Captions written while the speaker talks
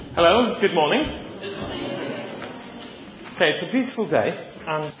Hello, good morning. Okay, it's a beautiful day,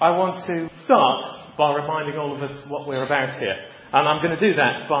 and I want to start by reminding all of us what we're about here. And I'm going to do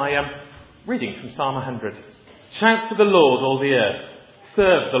that by reading from Psalm 100. Shout to the Lord, all the earth.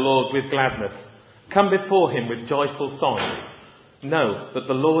 Serve the Lord with gladness. Come before him with joyful songs. Know that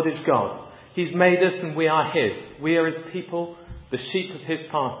the Lord is God. He's made us and we are his. We are his people, the sheep of his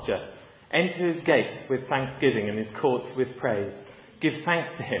pasture. Enter his gates with thanksgiving and his courts with praise. Give thanks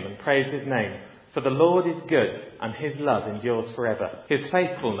to him and praise his name. For the Lord is good and his love endures forever. His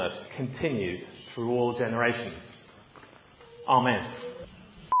faithfulness continues through all generations. Amen.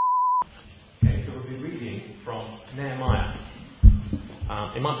 Okay, so we'll be reading from Nehemiah.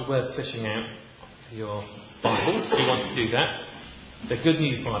 It might be worth fishing out your Bibles if you want to do that. They're Good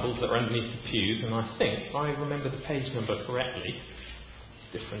News Bibles that are underneath the pews, and I think, if I remember the page number correctly,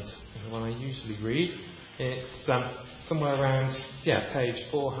 different than the one I usually read. It's somewhere around, page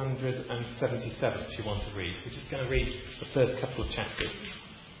 477 if you want to read. We're just going to read the first couple of chapters.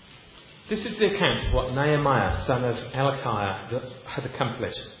 This is the account of what Nehemiah, son of Hilkiah, had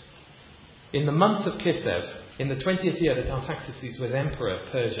accomplished. In the month of Kislev, in the 20th year that Artaxerxes was emperor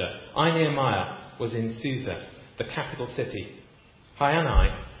of Persia, I, Nehemiah, was in Susa, the capital city. Hanani,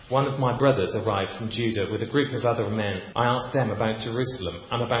 one of my brothers, arrived from Judah with a group of other men. I asked them about Jerusalem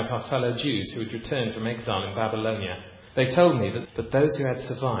and about our fellow Jews who had returned from exile in Babylonia. They told me that those who had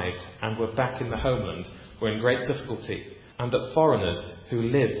survived and were back in the homeland were in great difficulty, and that foreigners who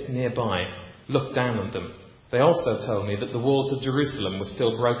lived nearby looked down on them. They also told me that the walls of Jerusalem were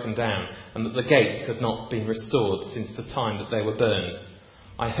still broken down and that the gates had not been restored since the time that they were burned.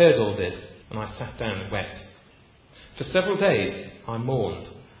 I heard all this and I sat down and wept. For several days I mourned,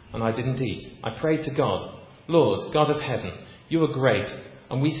 and I didn't eat. I prayed to God, Lord, God of heaven, you are great,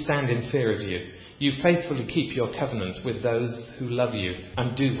 and we stand in fear of you. You faithfully keep your covenant with those who love you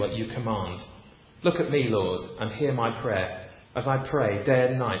and do what you command. Look at me, Lord, and hear my prayer, as I pray day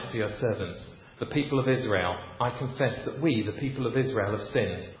and night for your servants, the people of Israel. I confess that we, the people of Israel, have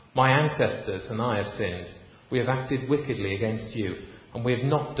sinned. My ancestors and I have sinned. We have acted wickedly against you, and we have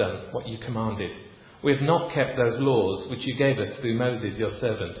not done what you commanded. We have not kept those laws which you gave us through Moses, your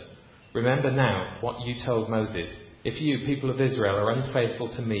servant. Remember now what you told Moses. If you, people of Israel, are unfaithful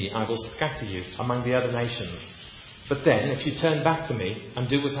to me, I will scatter you among the other nations. But then, if you turn back to me and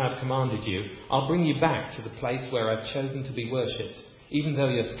do what I have commanded you, I'll bring you back to the place where I've chosen to be worshipped, even though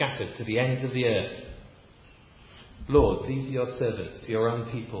you're scattered to the ends of the earth. Lord, these are your servants, your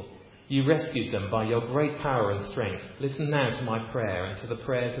own people. You rescued them by your great power and strength. Listen now to my prayer and to the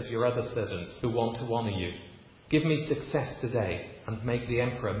prayers of your other servants who want to honour you. Give me success today and make the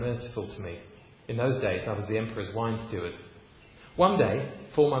emperor merciful to me. In those days I was the emperor's wine steward. One day,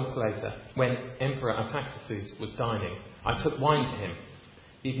 4 months later, when Emperor Artaxerxes was dining, I took wine to him.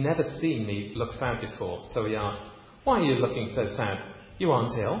 He'd never seen me look sad before, so he asked, "Why are you looking so sad? You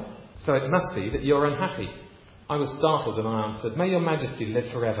aren't ill, so it must be that you're unhappy." I was startled and I answered, "May your majesty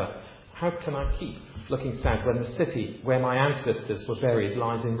live forever. How can I keep looking sad when the city where my ancestors were buried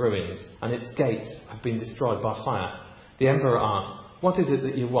lies in ruins and its gates have been destroyed by fire?" The emperor asked, "What is it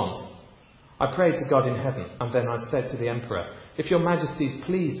that you want?" I prayed to God in heaven, and then I said to the emperor, "If your majesty is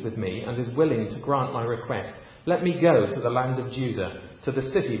pleased with me and is willing to grant my request, let me go to the land of Judah, to the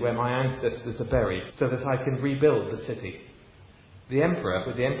city where my ancestors are buried, so that I can rebuild the city." The emperor,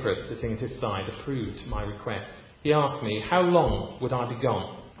 with the empress sitting at his side, approved my request. He asked me, how long would I be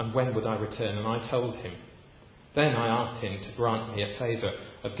gone? And when would I return? And I told him. Then I asked him to grant me a favour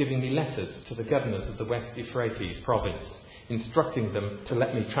of giving me letters to the governors of the West Euphrates province, instructing them to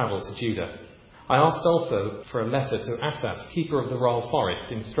let me travel to Judah. I asked also for a letter to Asaph, keeper of the royal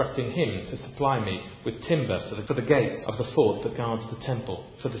forest, instructing him to supply me with timber for the gates of the fort that guards the temple,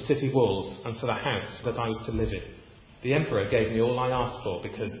 for the city walls, and for the house that I was to live in. The emperor gave me all I asked for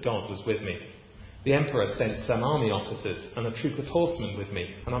because God was with me. The emperor sent some army officers and a troop of horsemen with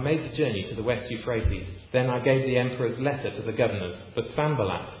me, and I made the journey to the West Euphrates. Then I gave the emperor's letter to the governors, but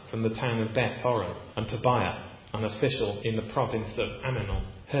Sanballat from the town of Beth Horon and Tobiah, an official in the province of Ammon,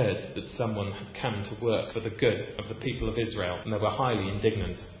 heard that someone had come to work for the good of the people of Israel, and they were highly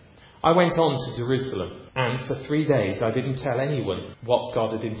indignant. I went on to Jerusalem, and for 3 days I didn't tell anyone what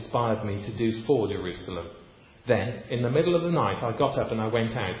God had inspired me to do for Jerusalem. Then, in the middle of the night, I got up and I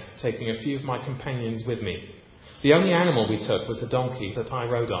went out, taking a few of my companions with me. The only animal we took was a donkey that I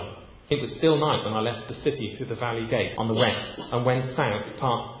rode on. It was still night when I left the city through the valley gate on the west and went south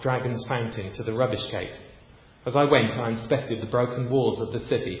past Dragon's Fountain to the rubbish gate. As I went, I inspected the broken walls of the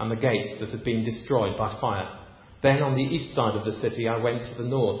city and the gates that had been destroyed by fire. Then on the east side of the city I went to the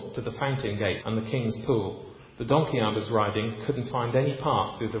north to the fountain gate and the king's pool. The donkey I was riding couldn't find any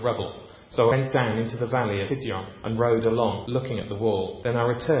path through the rubble, so I went down into the valley of Kidron and rode along, looking at the wall. Then I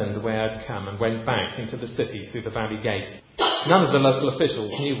returned the way I'd come and went back into the city through the valley gate. None of the local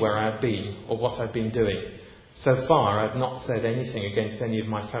officials knew where I had been or what I'd been doing. So far I had not said anything against any of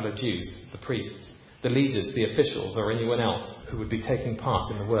my fellow Jews, the priests, the leaders, the officials, or anyone else who would be taking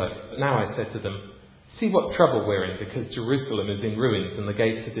part in the work. But now I said to them, "See what trouble we're in because Jerusalem is in ruins and the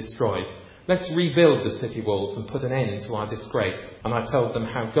gates are destroyed. Let's rebuild the city walls and put an end to our disgrace." And I told them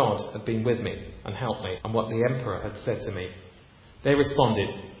how God had been with me and helped me and what the emperor had said to me. They responded,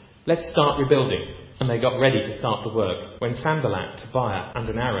 "Let's start rebuilding." And they got ready to start the work. When Sanballat, Tobiah and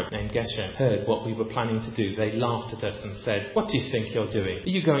an Arab named Geshem heard what we were planning to do, they laughed at us and said, "What do you think you're doing? Are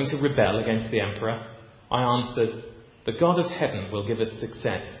you going to rebel against the emperor?" I answered, "The God of heaven will give us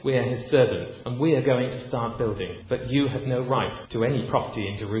success. We are his servants, and we are going to start building. But you have no right to any property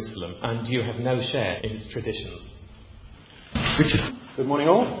in Jerusalem, and you have no share in its traditions." Richard. Good morning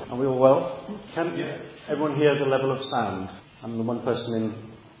all. Are we all well? Can everyone hear the level of sound? I'm the one person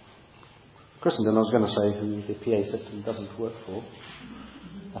in Christendom, I was going to say, who the PA system doesn't work for.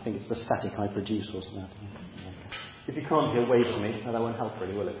 I think it's the static I produce or something. If you can't hear, wave to me. No, that won't help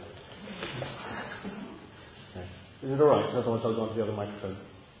really, will it? Okay. Is it alright? Otherwise I'll go on to the other microphone.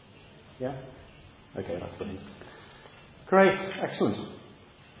 Yeah? Okay, that's brilliant. Great, excellent.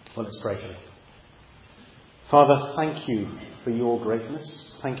 Well, let's pray, shall we? Father, thank you for your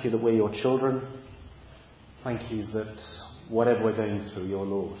greatness. Thank you that we're your children. Thank you that whatever we're going through, you're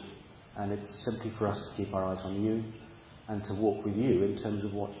Lord. And it's simply for us to keep our eyes on you and to walk with you in terms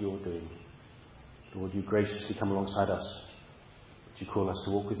of what you're doing. Lord, you graciously come alongside us. But you call us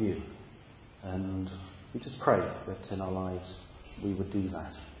to walk with you. And we just pray that in our lives we would do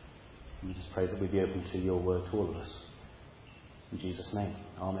that. And we just pray that we'd be open to your word to all of us. In Jesus' name,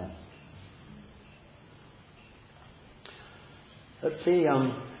 amen. At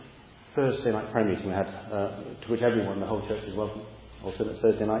the Thursday night prayer meeting we had, to which everyone, the whole church is welcome, alternate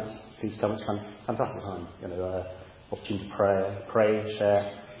Thursday nights, please come. It's a fantastic time. Opportunity to pray,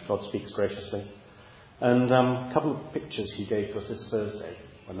 share. God speaks graciously. And a couple of pictures he gave to us this Thursday,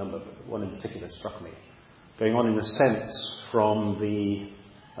 a number, but one in particular struck me. Going on in a sense from the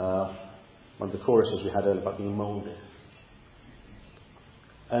one of the choruses we had earlier about being moulded.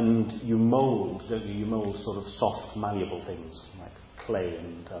 And you mould, don't you? You mould sort of soft, malleable things like clay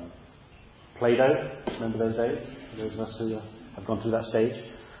and Play-Doh. Remember those days? Those of us who have gone through that stage.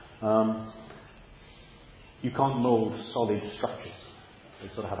 You can't mould solid structures. They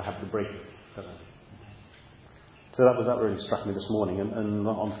sort of have a habit of breaking, don't they? So that really struck me this morning. And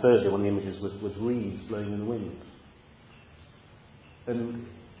on Thursday, one of the images was reeds blowing in the wind. And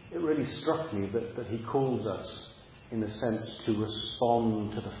it really struck me that he calls us, in a sense, to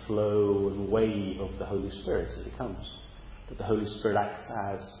respond to the flow and wave of the Holy Spirit as it comes. That the Holy Spirit acts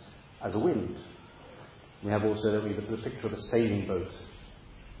as a wind. We have also the picture of a sailing boat,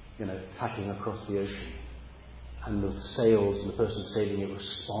 tacking across the ocean. And the sails and the person sailing it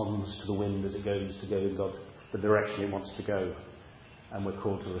responds to the wind as it goes to go in the direction it wants to go. And we're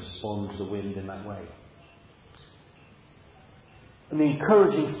called to respond to the wind in that way. And the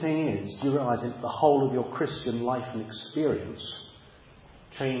encouraging thing is, do you realise in the whole of your Christian life and experience,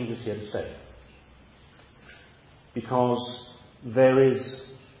 change is here to stay. Because there is,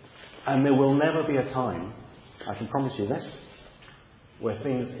 and there will never be a time, I can promise you this, where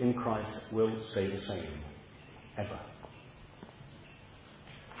things in Christ will stay the same. Ever.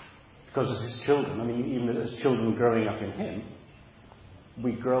 Because as his children, even as children growing up in him,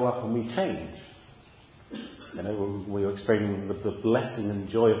 we grow up and we change. We were experiencing the blessing and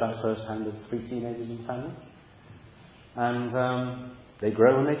joy of that firsthand with 3 teenagers in the family. And they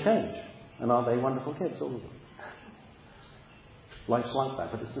grow and they change. And aren't they wonderful kids, all of them? Life's like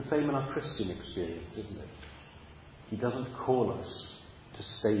that, but it's the same in our Christian experience, isn't it? He doesn't call us to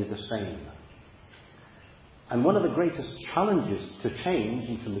stay the same. And one of the greatest challenges to change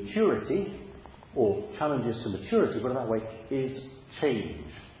into maturity, or challenges to maturity, put it that way, is change.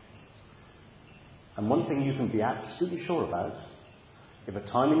 And one thing you can be absolutely sure about, if a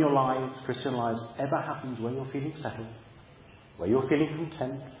time in your lives, Christian lives, ever happens where you're feeling settled, where you're feeling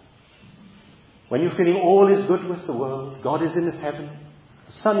content, when you're feeling all is good with the world, God is in his heaven,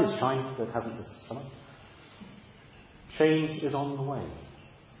 the sun is shining, but it hasn't this summer, change is on the way.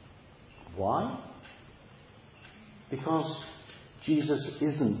 Why? Because Jesus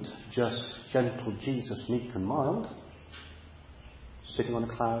isn't just gentle Jesus, meek and mild, sitting on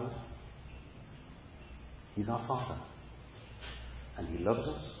a cloud. He's our Father. And he loves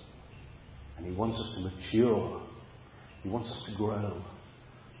us. And he wants us to mature. He wants us to grow.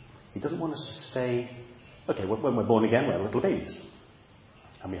 He doesn't want us to stay Okay, when we're born again, we're little babies.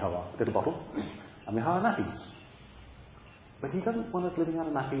 And we have our little bottle, and we have our nappies. But he doesn't want us living out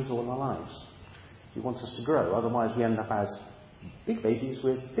of nappies all our lives. He wants us to grow, otherwise we end up as big babies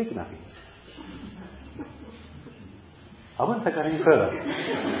with big nappies. I won't take that any further.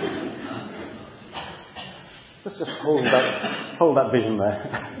 Let's just hold that vision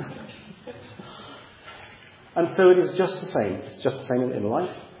there. And so it is just the same. It's just the same in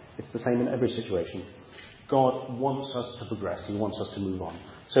life. It's the same in every situation. God wants us to progress. He wants us to move on.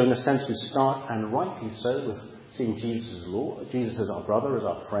 So in a sense we start, and rightly so, with seeing Jesus as Lord, Jesus as our brother, as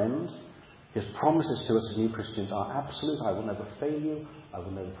our friend. His promises to us as new Christians are absolute. I will never fail you. I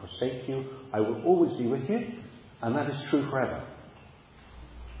will never forsake you. I will always be with you. And that is true forever.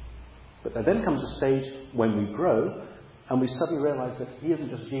 But there then comes a stage when we grow and we suddenly realise that he isn't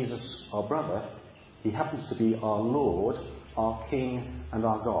just Jesus, our brother. He happens to be our Lord, our King and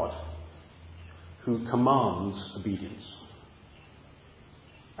our God, who commands obedience.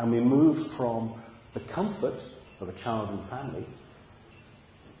 And we move from the comfort of a child and family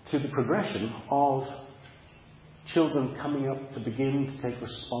to the progression of children coming up to begin to take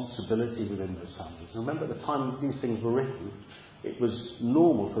responsibility within those families. And remember, at the time these things were written, it was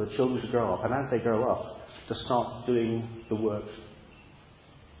normal for the children to grow up, and as they grow up, to start doing the work.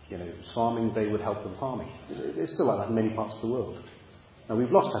 You know, if it's farming, they would help with farming. It's still like that in many parts of the world. Now,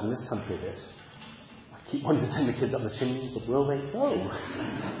 we've lost that in this country a bit. I keep wanting to send the kids up the chimneys, but will they? No.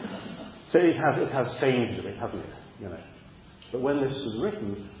 So it has changed a bit, hasn't it? You know. But when this was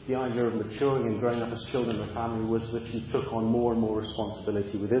written, the idea of maturing and growing up as children in a family was that you took on more and more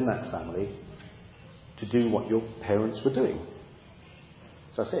responsibility within that family to do what your parents were doing.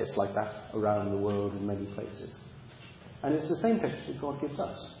 So I say it's like that around the world in many places. And it's the same picture that God gives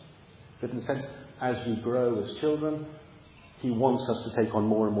us. That in a sense, as we grow as children, he wants us to take on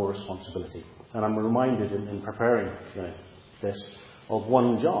more and more responsibility. And I'm reminded in preparing this of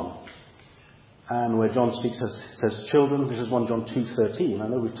 1 John. And where John speaks, says, children, this is 1 John 2:13. I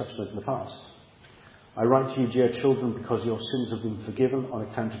know we've touched on it in the past. I write to you, dear children, because your sins have been forgiven on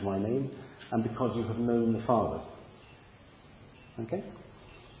account of my name, and because you have known the Father. Okay?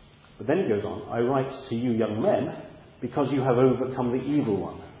 But then he goes on, I write to you, young men, because you have overcome the evil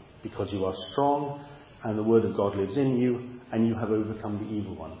one, because you are strong, and the word of God lives in you, and you have overcome the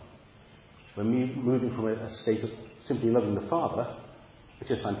evil one. We're moving from a state of simply loving the Father,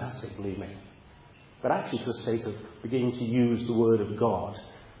 which is fantastic, believe me, but actually to a state of beginning to use the word of God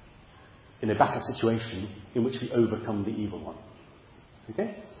in a battle situation in which we overcome the evil one.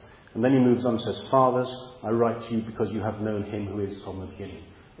 Okay? And then he moves on and says, fathers, I write to you because you have known him who is from the beginning.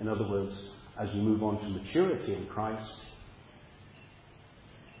 In other words, as we move on to maturity in Christ,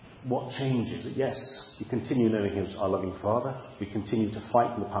 what changes? Yes, we continue knowing him as our loving Father. We continue to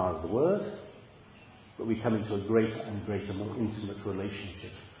fight in the power of the word, but we come into a greater and greater, more intimate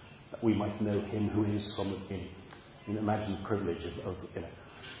relationship that we might know him who is from the beginning. You know, imagine the privilege of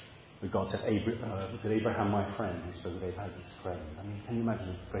when God said, Abraham, my friend, he spoke of Abraham, his friend. I mean, can you imagine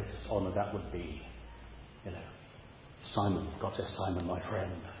the greatest honour that would be? Simon, God says, Simon, my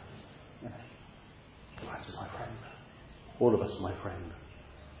friend. Christ is my friend. All of us, my friend.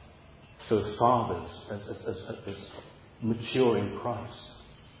 So as fathers, as mature in Christ,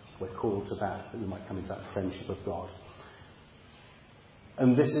 we're called to that we might come into that friendship of God.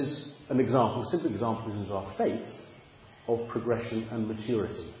 And this is an example, a simple example of our faith, of progression and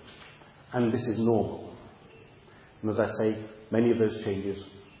maturity. And this is normal. And as I say, many of those changes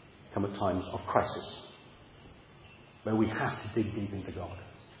come at times of crisis, where we have to dig deep into God.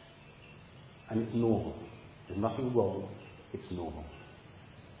 And it's normal. There's nothing wrong. It's normal.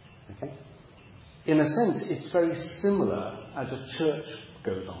 Okay? In a sense, it's very similar as a church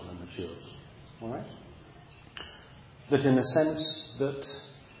goes on and matures. Alright? That in a sense that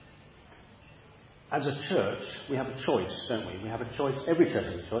as a church, we have a choice, don't we? We have a choice. Every church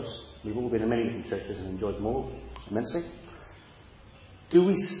has a choice. We've all been in many different churches and enjoyed them all immensely. Do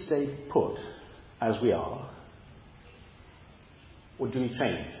we stay put as we are? Or do we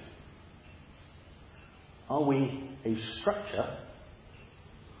change? Are we a structure,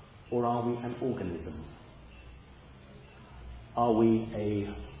 or are we an organism? Are we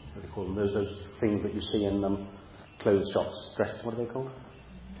what do you call them? Those things that you see in clothes shops, dressed, what are they called?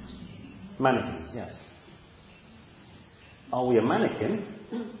 Mannequins, yes. Are we a mannequin,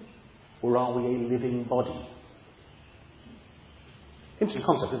 or are we a living body? Interesting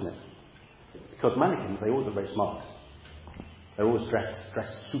concept, isn't it? Because mannequins, they always look very smart. They're always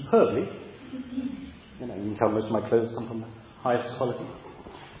dressed superbly. You can tell most of my clothes come from the highest quality.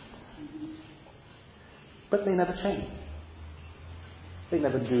 But they never change. They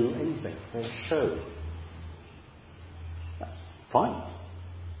never do anything. They show. That's fine.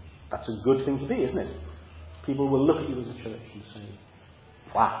 That's a good thing to be, isn't it? People will look at you as a church and say,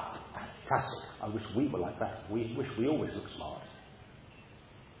 wow, fantastic. I wish we were like that. We wish we always look smart.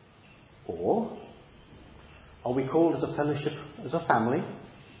 Or are we called as a fellowship, as a family,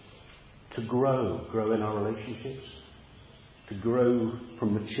 to grow in our relationships, to grow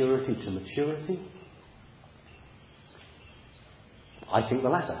from maturity to maturity? I think the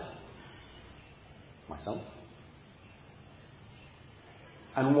latter, myself.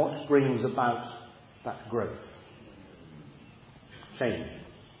 And what brings about that growth? Change,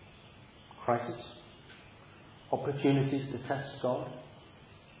 crisis, opportunities to test God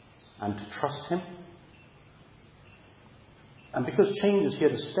and to trust Him. And because change is here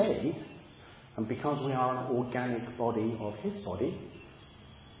to stay, and because we are an organic body of His body,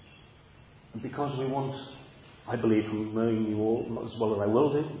 and because we want, I believe from knowing you all, not as well as I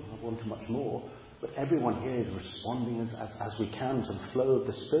will do, I want to much more, but everyone here is responding as we can to the flow of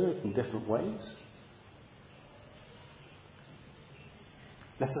the Spirit in different ways.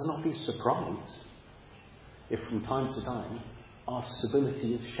 Let us not be surprised if from time to time our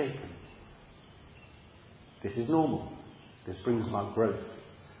stability is shaken. This is normal. This brings about growth.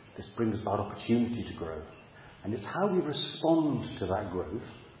 This brings about opportunity to grow. And it's how we respond to that growth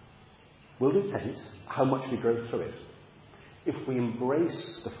will dictate how much we grow through it. If we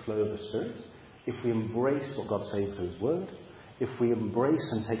embrace the flow of the Spirit, if we embrace what God says through His Word, if we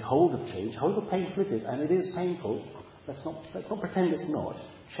embrace and take hold of change, however painful it is, and it is painful, let's not pretend it's not.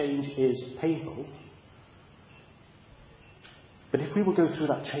 Change is painful. But if we will go through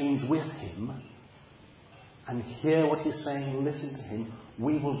that change with Him and hear what He's saying, listen to Him,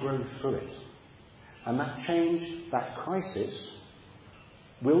 we will grow through it. And that change, that crisis,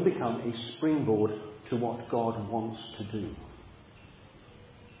 will become a springboard to what God wants to do.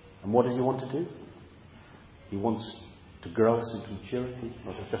 And what does He want to do? He wants to grow us into maturity,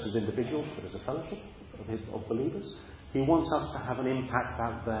 not just as individuals, but as a fellowship of believers. He wants us to have an impact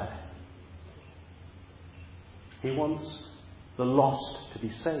out there. He wants the lost to be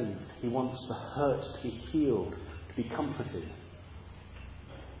saved. He wants the hurt to be healed, to be comforted.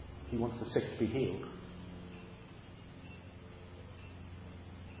 He wants the sick to be healed.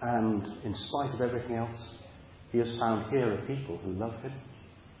 And in spite of everything else, He has found here a people who love Him,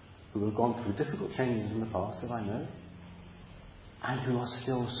 who have gone through difficult changes in the past, that I know, and who are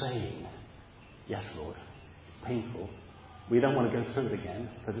still saying, yes, Lord, it's painful. We don't want to go through it again,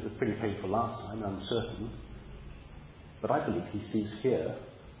 because it was pretty painful last time, and uncertain. But I believe He sees here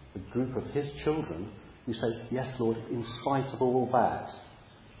a group of His children who say, yes, Lord, in spite of all that,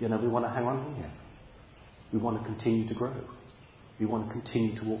 we want to hang on in here. We want to continue to grow. We want to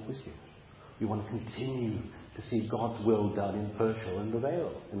continue to walk with you. We want to continue to see God's will done in Pershore and the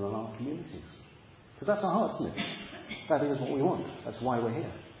Vale and in our communities. Because that's our heart, isn't it? That is what we want. That's why we're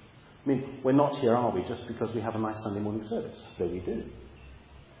here. I mean, we're not here, are we, just because we have a nice Sunday morning service? Though we do.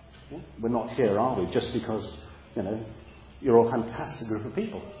 Yeah? We're not here, are we, just because, you're all a fantastic group of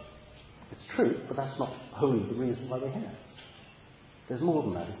people. It's true, but that's not wholly the reason why we're here. There's more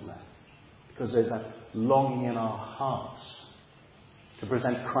than that, isn't there? Because there's that longing in our hearts to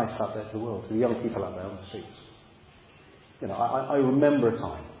present Christ out there to the world, to the young people out there on the streets. I remember a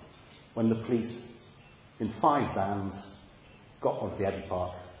time when the police, in 5 vans, got onto the Abbey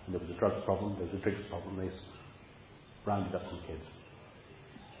Park, and there was a drugs problem, there was a drinks problem, they rounded up some kids.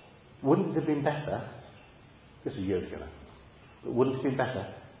 Wouldn't it have been better, this was years ago now, but wouldn't it have been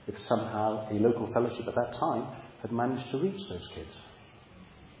better if somehow a local fellowship at that time had managed to reach those kids?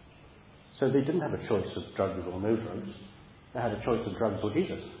 So they didn't have a choice of drugs or no drugs. They had a choice of drugs or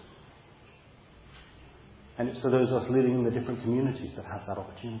Jesus. And it's for those of us living in the different communities that have that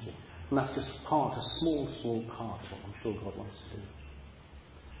opportunity. And that's just a small part of what I'm sure God wants to do.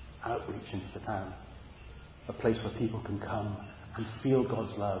 Outreach into the town. A place where people can come and feel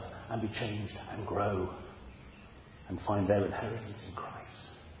God's love and be changed and grow and find their inheritance in Christ.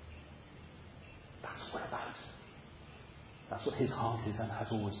 That's what we're about. That's what His heart is and has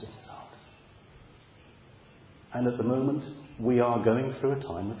always been His heart. And at the moment, we are going through a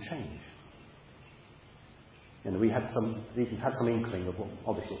time of change. We had some inkling of what,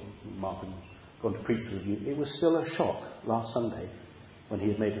 obviously, Mark had gone to preach with you. It was still a shock last Sunday when he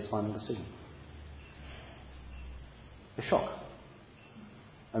had made his final decision. A shock.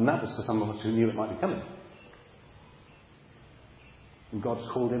 And that was for some of us who knew it might be coming. And God's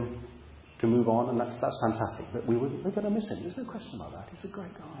called him to move on, and that's fantastic. But we're going to miss him. There's no question about that. He's a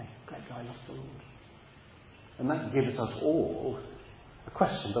great guy, loves the Lord. And that gives us all a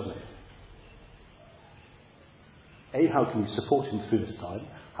question, doesn't it? A, how can we support him through this time?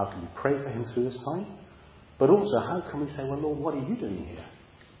 How can we pray for him through this time? But also, how can we say, well, Lord, what are you doing here?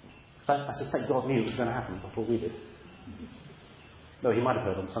 Because I suspect God knew it was going to happen before we did. No, he might have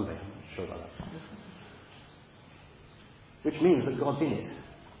heard on Sunday. I'm not sure about that. Which means that God's in it.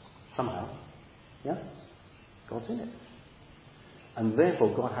 Somehow. Yeah? God's in it. And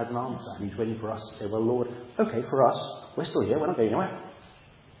therefore, God has an answer. And he's waiting for us to say, well, Lord, okay, for us, we're still here. We're not going anywhere.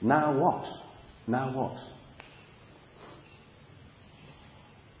 Now what? Now what?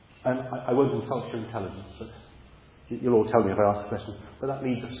 And I won't insult your intelligence, but you'll all tell me if I ask the question. But that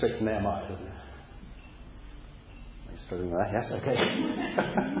leads us straight to Nehemiah, doesn't it? Are you struggling with that? Yes? Okay.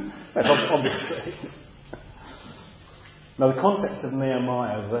 That's obvious, isn't it? Now, the context of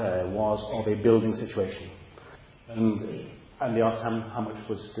Nehemiah there was of a building situation. And they asked him how much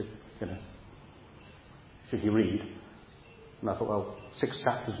was, should he read? And I thought, well, 6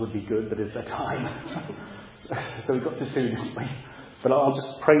 chapters would be good, but is there time? So we got to 2, didn't we? But I'll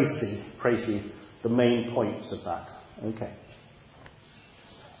just praise you the main points of that. Okay.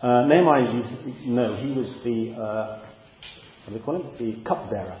 Nehemiah, as you know, he was the, what do they call him? The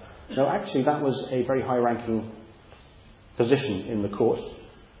cupbearer. No, actually, that was a very high-ranking position in the court.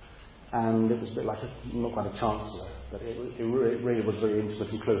 And it was a bit like, not quite a chancellor, but it really was a very intimate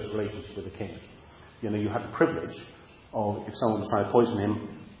and close relationship with the king. You know, you had the privilege of, if someone was trying to poison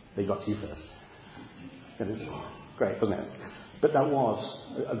him, they got to you first. It was great, wasn't it? But that was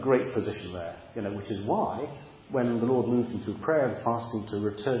a great position there, which is why, when the Lord moved him through prayer and fasting to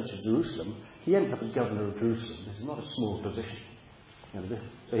return to Jerusalem, he ended up as governor of Jerusalem. This is not a small position.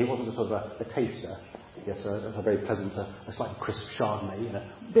 So he wasn't a sort of a taster. Yes, a very pleasant, a slightly crisp Chardonnay,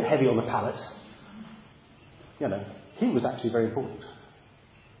 a bit heavy on the palate. He was actually very important.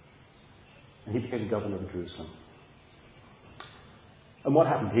 And he became governor of Jerusalem. And what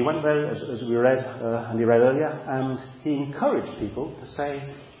happened? He went there, as we read, Andy read earlier, and he encouraged people to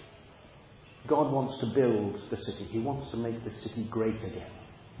say, God wants to build the city. He wants to make the city great again.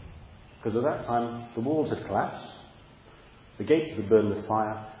 Because at that time, the walls had collapsed, the gates had been burned with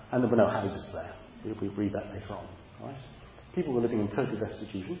fire, and there were no houses there. If we read that later on. Right? People were living in total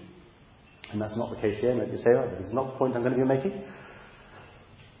destitution, and that's not the case here. Maybe you say, oh, but it's not the point I'm going to be making.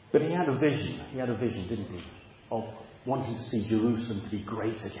 But he had a vision. He had a vision, didn't he, of wanting to see Jerusalem to be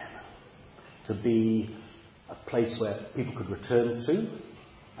great again, to be a place where people could return to,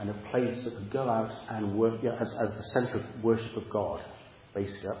 and a place that could go out and work as the centre of worship of God.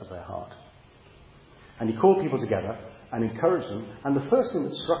 Basically, that was their heart. And he called people together and encouraged them. And the first thing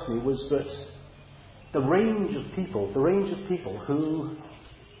that struck me was that the range of people who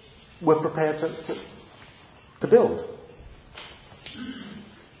were prepared to build.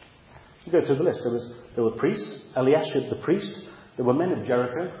 You go through the list. There were priests, Eliashib the priest. There were men of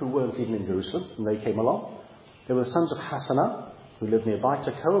Jericho who weren't even in Jerusalem, and they came along. There were the sons of Hassanah, who lived nearby.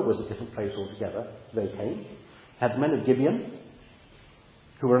 Tekoa was a different place altogether. They came. Had the men of Gibeon,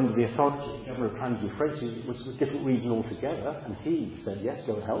 who were under the authority of the governor of Trans-Euphrates, which was a different region altogether, and he said, yes,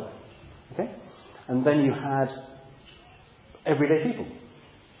 go and help. Okay? And then you had everyday people,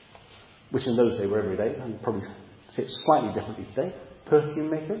 which in those days were everyday, and you'd probably see it slightly differently today. Perfume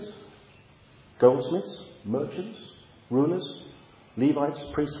makers, goldsmiths, merchants, rulers, Levites,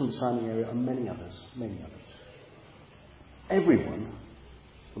 priests from the surrounding area, and many others. Everyone,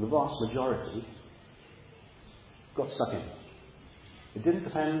 the vast majority, got stuck in. It didn't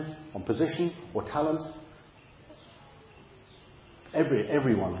depend on position or talent.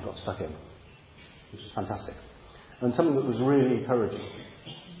 Everyone got stuck in, which is fantastic. And something that was really encouraging,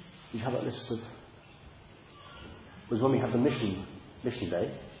 you have that list of, was when we had the mission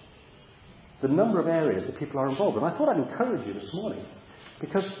day, the number of areas that people are involved in. I thought I'd encourage you this morning,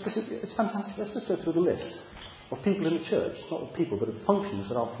 because it's fantastic. Let's just go through the list of people in the church, not of people, but of functions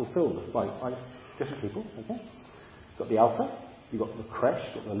that are fulfilled by different people. Okay, you've got the Alpha, you've got the creche,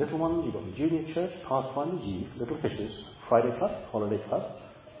 you've got the little ones, you've got the junior church, Pathfinders, youth, Little Fishes, Friday Club, Holiday Club,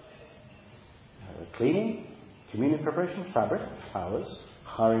 cleaning, communion preparation, fabric, flowers,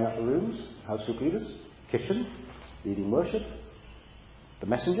 hiring out the rooms, house group leaders, kitchen, leading worship, the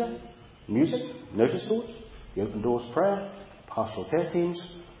messenger, music, notice boards, the open doors prayer, pastoral care teams,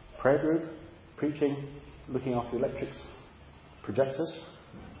 prayer group, preaching, looking after the electrics, projectors,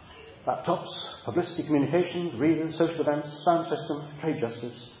 laptops, publicity communications, readers, social events, sound system, trade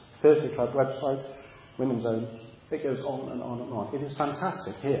justice, Thursday Club website, Women's Own. It goes on and on and on. It is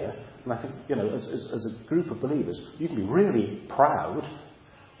fantastic here, and I think, as a group of believers, you can be really proud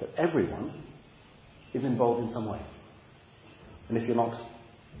that everyone is involved in some way. And if you're not,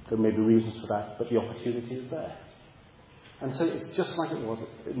 there may be reasons for that, but the opportunity is there. And so it's just like it was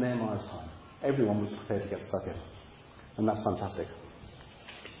in Nehemiah's time. Everyone was prepared to get stuck in. And that's fantastic.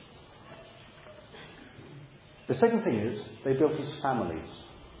 The second thing is they built as families.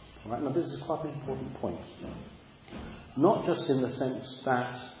 All right? Now this is quite an important point. Not just in the sense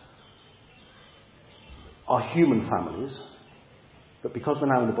that our human families, but because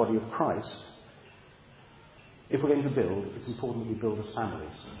we're now in the body of Christ, if we're going to build, it's important that we build as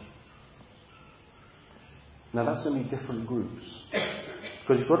families. Now that's going to be different groups.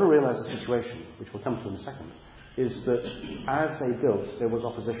 Because you've got to realise the situation, which we'll come to in a second, is that as they built, there was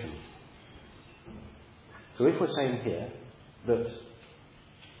opposition. So if we're saying here that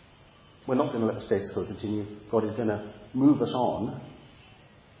we're not going to let the status quo continue, God is going to move us on,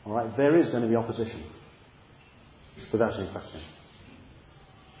 all right, there is going to be opposition. Without any question.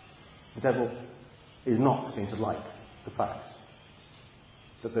 The devil is not going to like the fact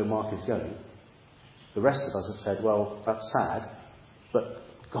that though Mark is going, the rest of us have said, well, that's sad, but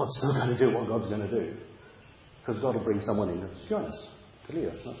God's still going to do what God's going to do. Because God will bring someone in to join us, to lead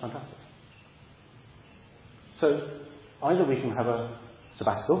us. That's fantastic. So, either we can have a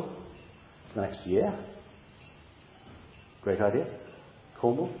sabbatical for the next year. Great idea.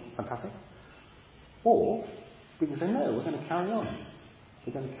 Cornwall, fantastic. Or we can say, no, we're going to carry on.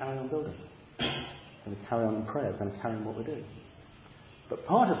 We're going to carry on building. We're going to carry on in prayer. We're going to carry on what we're doing. But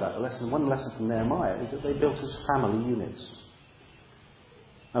part of that, one lesson from Nehemiah, is that they built as family units.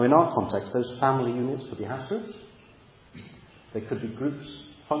 Now, in our context, those family units could be house groups. They could be groups,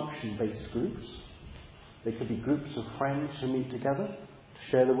 function-based groups. They could be groups of friends who meet together to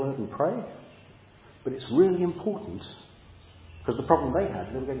share the word and pray. But it's really important, because the problem they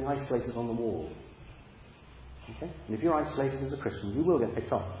had, they were getting isolated on the wall. Okay? And if you're isolated as a Christian, you will get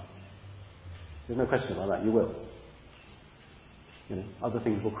picked off. There's no question about that. You will. You know, other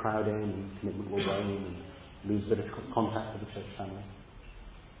things will crowd in, and commitment will wane, and lose a bit of contact with the church family.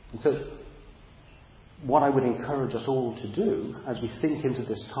 And so, what I would encourage us all to do, as we think into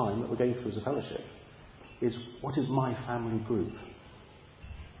this time that we're going through as a fellowship, is what is my family group?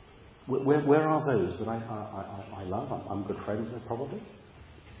 Where are those that I love? I'm good friends with, probably.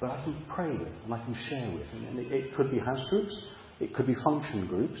 But I can pray with and I can share with. And it could be house groups. It could be function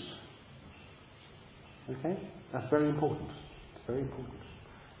groups. Okay? That's very important. It's very important.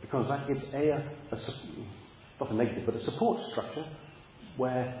 Because that gives not a negative, but a support structure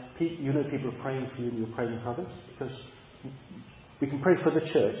where people are praying for you and you're praying for others. Because we can pray for the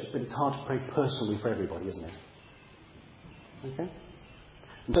church, but it's hard to pray personally for everybody, isn't it? Okay?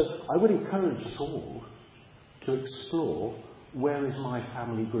 And so I would encourage us all to explore, where is my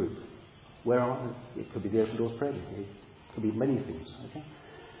family group? It could be the Open Doors Prayer Meeting. It could be many things. Okay?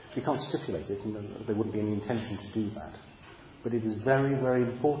 We can't stipulate it, and there wouldn't be any intention to do that. But it is very, very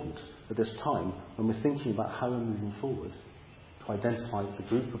important at this time, when we're thinking about how we're moving forward, to identify the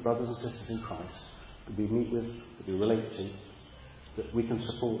group of brothers and sisters in Christ that we meet with, that we relate to, that we can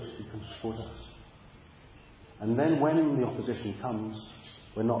support, who can support us. And then when the opposition comes,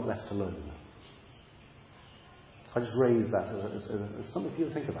 we're not left alone. So I just raise that as something for you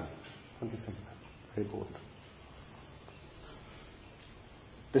to think about. Something to think about. Very important.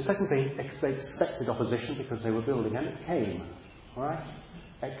 The second thing, they expected opposition because they were building, and it came. All right?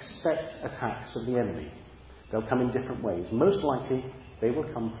 Expect attacks of the enemy. They'll come in different ways. Most likely, they will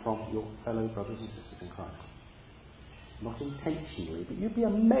come from your fellow brothers and sisters in Christ. Not intentionally, but you'd be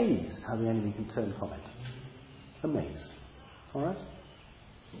amazed how the enemy can turn from it. Amazed. All right?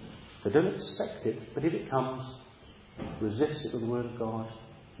 So don't expect it, but if it comes, resist it with the Word of God.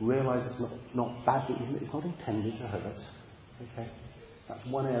 Realise it's not bad, but it's not intended to hurt. Okay? That's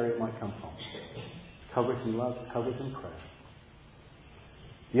one area it might come from. Cover it in love, cover it in prayer.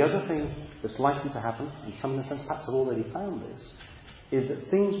 The other thing that's likely to happen, and some in a sense perhaps have already found this, is that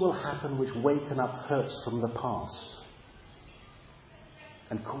things will happen which waken up hurts from the past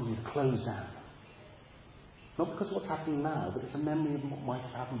and cause you to close down. Not because of what's happening now, but it's a memory of what might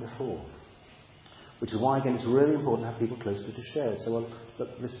have happened before. Which is why, again, it's really important to have people close to share. So, well,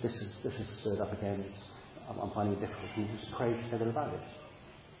 look, this is stirred up again. I'm finding it difficult. Can you just pray together about it?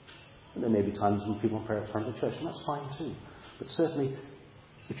 And there may be times when people pray in front of the church, and that's fine too. But certainly,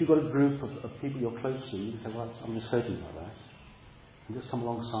 if you've got a group of people you're close to, you can say, well, I'm just hurting by that. And just come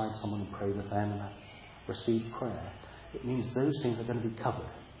alongside someone and pray with them and receive prayer. It means those things are going to be covered.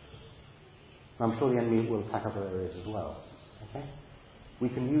 And I'm sure the enemy will attack other areas as well. Okay? We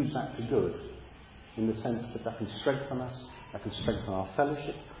can use that to good, in the sense that can strengthen us, that can strengthen our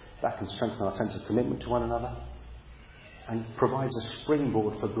fellowship, that can strengthen our sense of commitment to one another, and provides a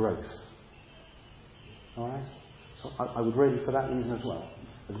springboard for growth. Alright? So I would really, for that reason as well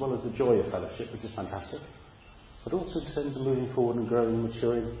as the joy of fellowship, which is fantastic, but also in terms of moving forward and growing and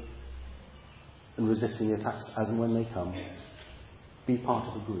maturing and resisting the attacks as and when they come, be part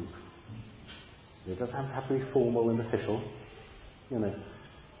of a group. It doesn't have to be formal and official.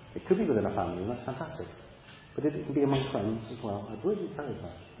 It could be within a family, and that's fantastic. But it can be among friends as well. I'd really encourage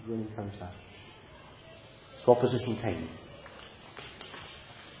that. So opposition came.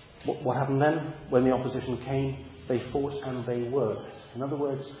 What happened then? When the opposition came, they fought and they worked. In other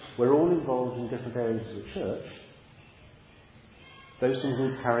words, we're all involved in different areas of the church. Those things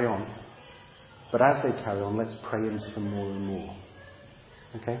need to carry on. But as they carry on, let's pray into them more and more.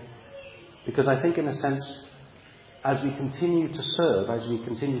 Okay? Because I think in a sense, as we continue to serve, as we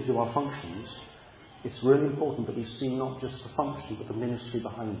continue to do our functions, it's really important that we see not just the function, but the ministry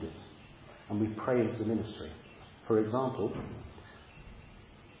behind it. And we pray into the ministry. For example,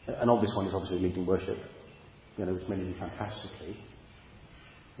 an obvious one is obviously leading worship, which many do fantastically.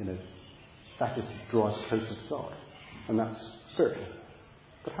 That just draws us closer to God. And that's spiritual.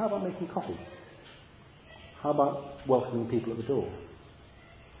 But how about making coffee? How about welcoming people at the door?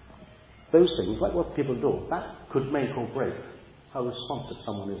 Those things, like welcoming people at the door, that could make or break how responsive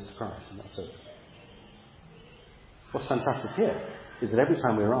someone is to Christ in that service. What's fantastic here is that every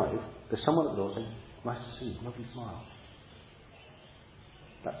time we arrive, there's someone at the door saying, "Nice to see you, lovely smile."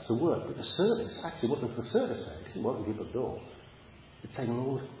 That's the work. But the service, actually, what does the service say? It isn't welcoming people at the door. It's saying,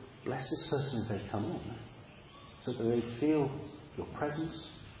 "Lord, bless this person as they come in, so that they feel your presence,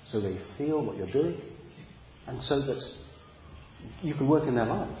 so they feel what you're doing, and so that you can work in their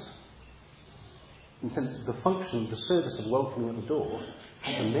lives." In the sense, the function, the service of welcoming at the door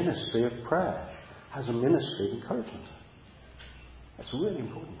has a ministry of prayer, has a ministry of encouragement. That's really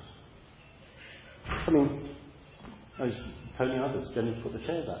important. As Tony and others generally put the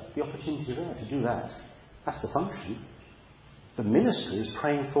chairs out, the opportunity there to do that, that's the function. The ministry is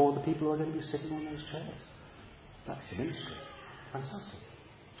praying for the people who are going to be sitting on those chairs. That's the ministry. Fantastic.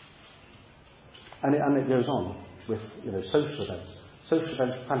 And it goes on with social events. Social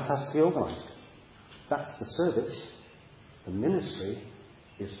events are fantastically organised. That's the service. The ministry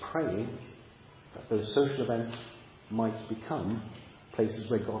is praying that those social events might become places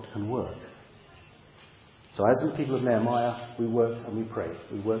where God can work. So as the people of Nehemiah, we work and we pray.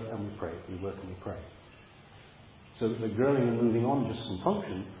 We work and we pray. We work and we pray. So that we're growing and moving on just from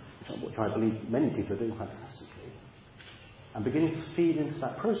function, which I believe many people are doing fantastically, and beginning to feed into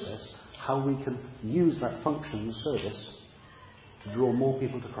that process how we can use that function and service to draw more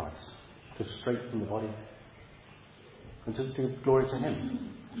people to Christ, to strengthen the body, and to do glory to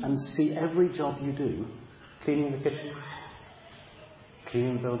Him. And see every job you do, cleaning the kitchen,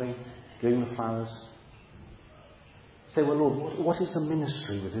 cleaning the building, doing the flowers, say, "Well, Lord, what is the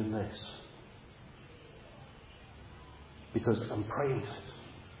ministry within this?" Because I'm praying to it.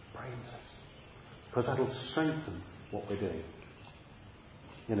 Because that'll strengthen what we're doing.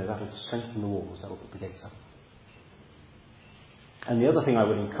 That'll strengthen the walls, that'll put the gates up. And the other thing I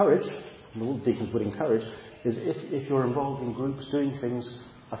would encourage, and all deacons would encourage, is if you're involved in groups doing things,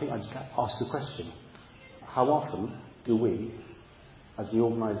 I think I'd just ask the question, how often do we, as we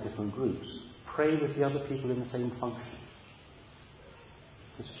organise different groups, pray with the other people in the same function?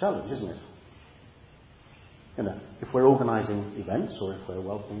 It's a challenge, isn't it? If we're organising events, or if we're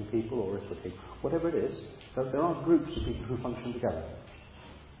welcoming people, or if we're whatever it is, there are groups of people who function together.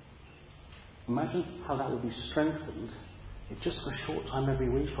 Imagine how that would be strengthened if just for a short time every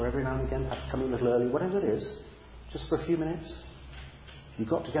week, or every now and again, perhaps coming a little early, whatever it is, just for a few minutes, you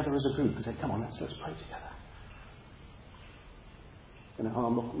got together as a group and said, "Come on, let's pray together."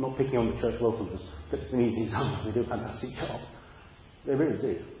 I'm not picking on the church welcomers, but it's an easy example. They do a fantastic job. They really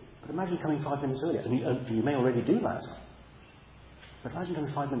do. But imagine coming 5 minutes earlier, and you may already do that. But imagine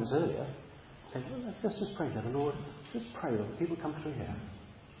coming 5 minutes earlier and saying, "Well, let's just pray together, Lord. Just pray that people come through here,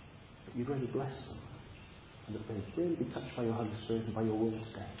 that you really bless them, and that they really be touched by your Holy Spirit and by your word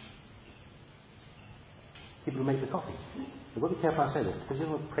today." People who make the coffee. You've got to be careful I say this, because you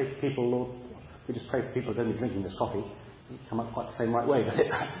don't pray for people, Lord, we just pray for people who are going to be drinking this coffee. It doesn't come up quite the same right way, does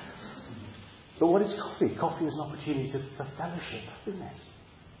it? But what is coffee? Coffee is an opportunity for fellowship, isn't it?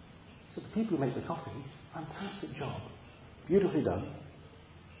 So the people who make the coffee, fantastic job, beautifully done,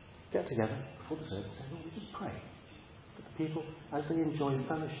 get together before the service and say, "Lord, we just pray that the people, as they enjoy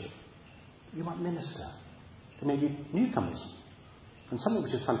fellowship, you might minister to maybe newcomers." And something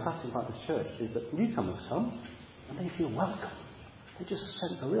which is fantastic about this church is that newcomers come and they feel welcome. They just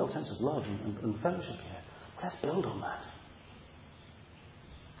sense a real sense of love and fellowship here. Let's build on that.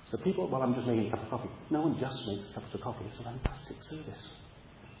 So people, well, I'm just making a cup of coffee. No one just makes cups of coffee. It's a fantastic service.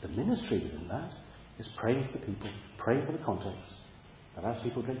 The ministry within that is praying for the people, praying for the context. And as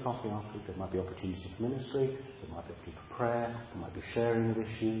people drink coffee afterwards, there might be opportunity for ministry, there might be opportunity for prayer, there might be sharing of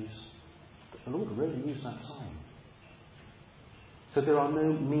issues. But the Lord will really use that time. So there are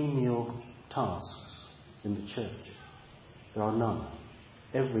no menial tasks in the church. There are none.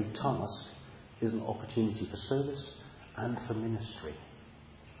 Every task is an opportunity for service and for ministry.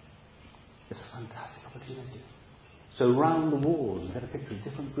 It's a fantastic opportunity. So round the walls, you get a picture of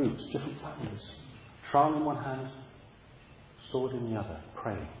different groups, different families. Trowel in one hand, sword in the other,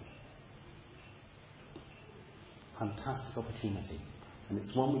 praying. Fantastic opportunity. And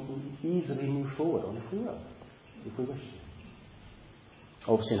it's one we can easily move forward on if we will, if we wish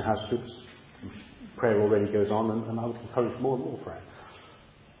to. Obviously in house groups, prayer already goes on, and I would encourage more and more prayer,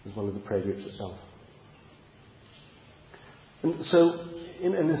 as well as the prayer groups itself. And so,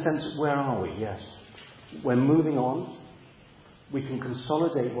 in a sense, where are we? Yes. We're moving on. We can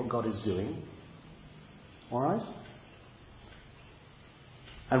consolidate what God is doing. Alright?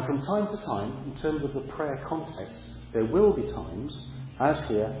 And from time to time, in terms of the prayer context, there will be times, as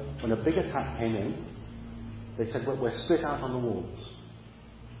here, when a big attack came in, they said, well, we're split out on the walls.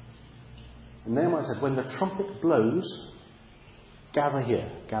 And Nehemiah said, when the trumpet blows, gather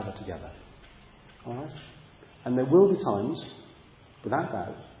here, gather together. Alright? And there will be times, without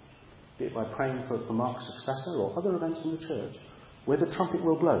doubt, be it by praying for Mark's successor or other events in the church, where the trumpet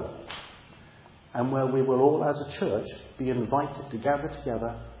will blow. And where we will all, as a church, be invited to gather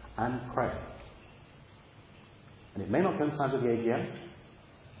together and pray. And it may not coincide with the AGM.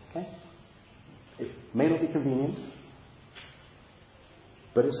 Okay? It may not be convenient.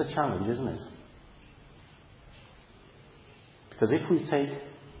 But it's a challenge, isn't it? Because if we take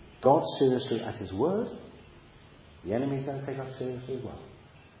God seriously at His word, the enemy is going to take us seriously as well.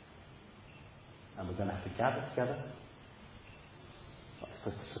 And we're going to have to gather together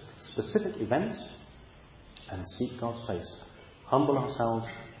for specific events and seek God's face. Humble ourselves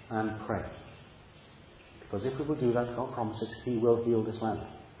and pray. Because if we will do that, God promises He will heal this land.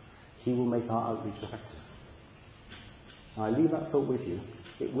 He will make our outreach effective. Now, I leave that thought with you.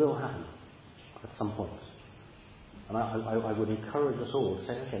 It will happen at some point. And I would encourage us all to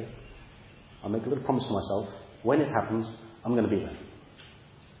say, okay, I'll make a little promise to myself. When it happens, I'm going to be there.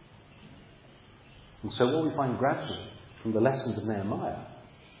 And so what we find gradually from the lessons of Nehemiah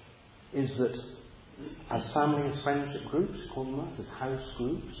is that as family, as friendship groups, call them that, as house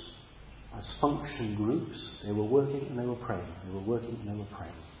groups, as function groups, they were working and they were praying. They were working and they were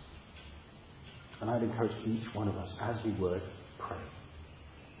praying. And I'd encourage each one of us, as we work, pray.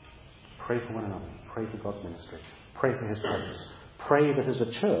 Pray for one another. Pray for God's ministry. Pray for His presence. Pray that as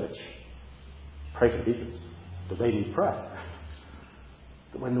a church, pray for the deacons, that they need prayer.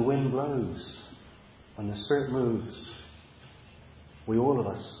 That when the wind blows, when the Spirit moves, we all of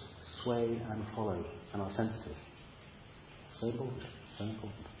us sway and follow and are sensitive. So important. So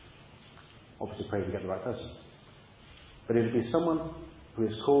important. Obviously pray to get the right person. But it would be someone who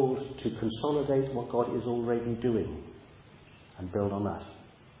is called to consolidate what God is already doing and build on that.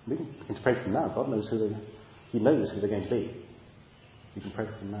 We can pray for them now. God knows He knows who they're going to be. You can pray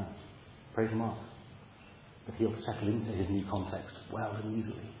for them now. Pray for Mark. That he'll settle into his new context well and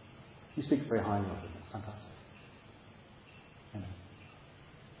easily. He speaks very highly of him. It's fantastic. Amen.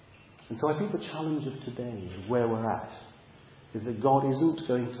 And so I think the challenge of today, of where we're at, is that God isn't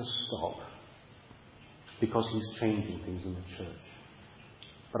going to stop because He's changing things in the church.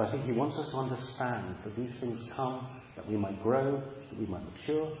 But I think He wants us to understand that these things come, that we might grow, that we might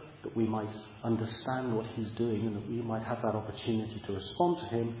mature, that we might understand what He's doing, and that we might have that opportunity to respond to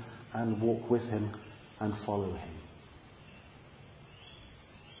Him and walk with Him and follow Him.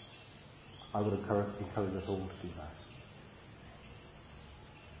 I would encourage us all to do that.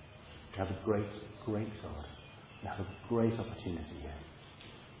 We have a great, great God. We have a great opportunity here.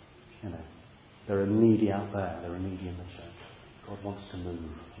 You know, there are needy out there. There are needy in the church. God wants to move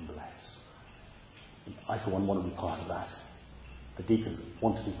and bless. And I, for one, want to be part of that. The deacons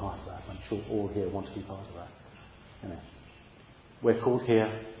want to be part of that. I'm sure all here want to be part of that. You know, we're called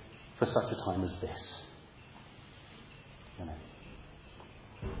here for such a time as this. You know,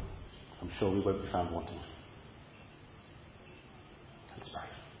 I'm sure we won't be found wanting. Let's pray.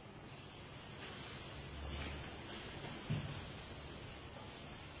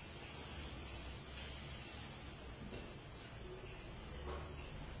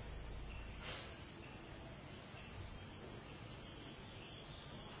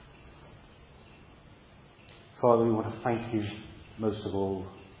 Father, we want to thank You most of all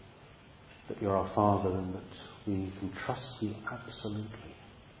that You're our Father and that we can trust You absolutely.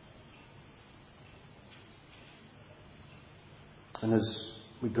 And as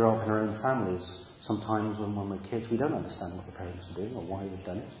we grow up in our own families, sometimes when we're kids, we don't understand what the parents are doing or why they've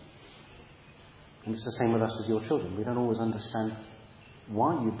done it. And it's the same with us as Your children. We don't always understand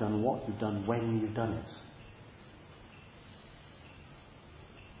why you've done what you've done when you've done it.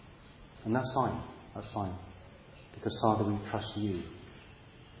 And that's fine. That's fine. Because, Father, we trust you.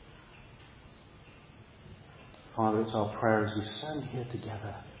 Father, it's our prayer as we stand here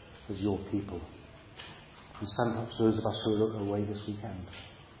together as your people. And stand up to those of us who are away this weekend.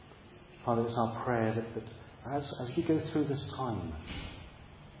 Father, it's our prayer that as we go through this time,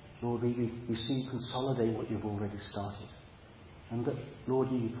 Lord, we see you consolidate what you've already started. And that, Lord,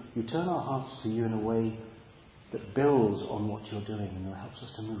 you turn our hearts to you in a way that builds on what you're doing and that helps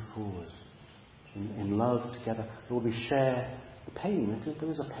us to move forward in love together. Lord, we share the pain. If there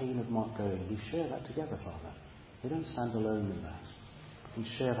is a pain of not going, we share that together, Father. We don't stand alone in that. We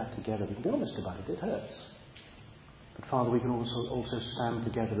share that together. We can be honest about it. It hurts. But, Father, we can also stand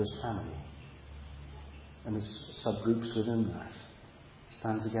together as family and as subgroups within that.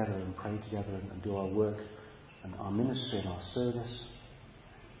 Stand together and pray together and do our work and our ministry and our service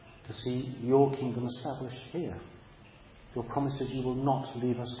to see your kingdom established here. Your promise is you will not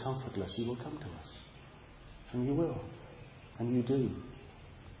leave us comfortless. You will come to us. And you will. And you do.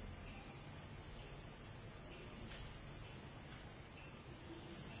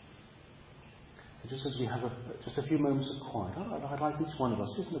 So just as we have just a few moments of quiet, I'd like each one of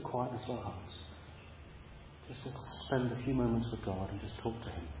us, just in the quietness of our hearts, just to spend a few moments with God and just talk to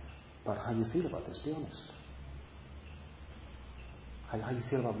him about how you feel about this. Be honest. How you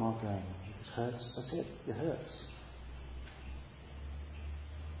feel about Mark going. It hurts. That's it. It hurts.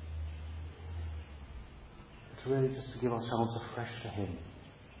 It's really just to give ourselves afresh to him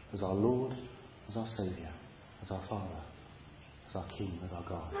as our Lord, as our Saviour, as our Father, as our King, as our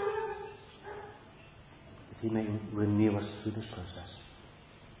God. That he may renew us through this process.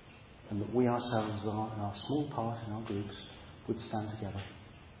 And that we ourselves, in our small part, in our groups, would stand together.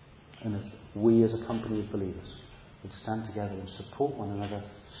 And that we as a company of believers would stand together and support one another,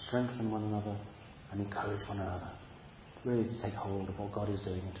 strengthen one another, and encourage one another. Really to take hold of what God is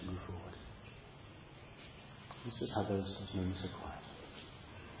doing and to move forward. Let's just have those moments of quiet.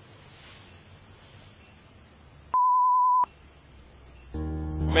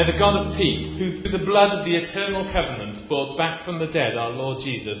 May the God of peace, who through the blood of the eternal covenant brought back from the dead our Lord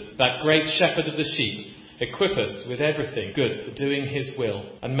Jesus, that great shepherd of the sheep, equip us with everything good for doing his will,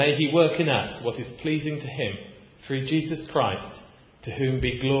 and may he work in us what is pleasing to him, through Jesus Christ, to whom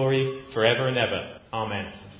be glory forever and ever. Amen.